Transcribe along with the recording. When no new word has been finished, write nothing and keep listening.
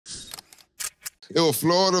It was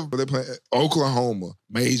Florida, but they playing Oklahoma.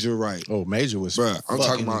 Major right. Oh, Major was I'm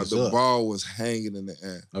talking about the up. ball was hanging in the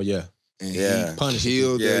air. Oh, yeah. And Yeah. he Punished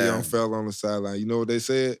killed that young fella on the sideline. You know what they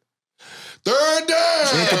said? Third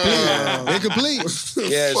down! Incomplete.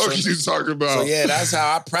 Yeah, What the fuck you talking about? So yeah, that's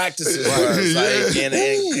how our practices was like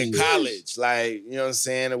in college. Like, you know what I'm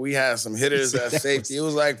saying? We had some hitters at safety. It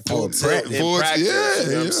was like full tilt in practice.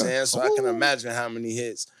 You know what I'm saying? So I can imagine how many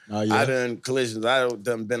hits I done collisions I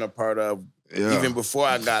done been a part of even before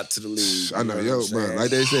I got to the league. I know, bro. Like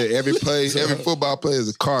they said, every football play is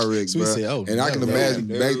a car wreck, bro. And I can imagine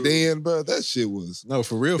back then, bro, that shit was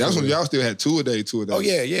for real. That's when y'all still had 2 a day. Oh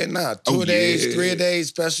yeah, 2 a days, 3 a days,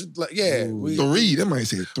 special. Like, 3. That might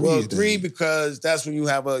say 3. Well, 3 because that's when you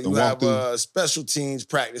have a special teams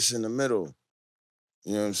practice in the middle.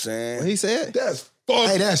 You know what I'm saying? What he said? That's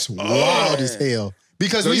wild as hell.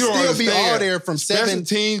 Because we still be all there from special 7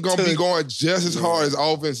 teams gonna be going just as hard as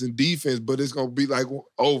offense and defense, but it's gonna be like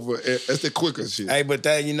over. That's the quicker shit. Hey, but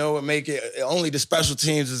that what make it only the special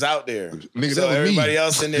teams is out there. Nigga, so everybody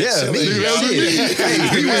else in there, me. Hey,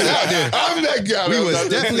 we went out there. I'm that guy. We was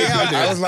definitely out there. I was like,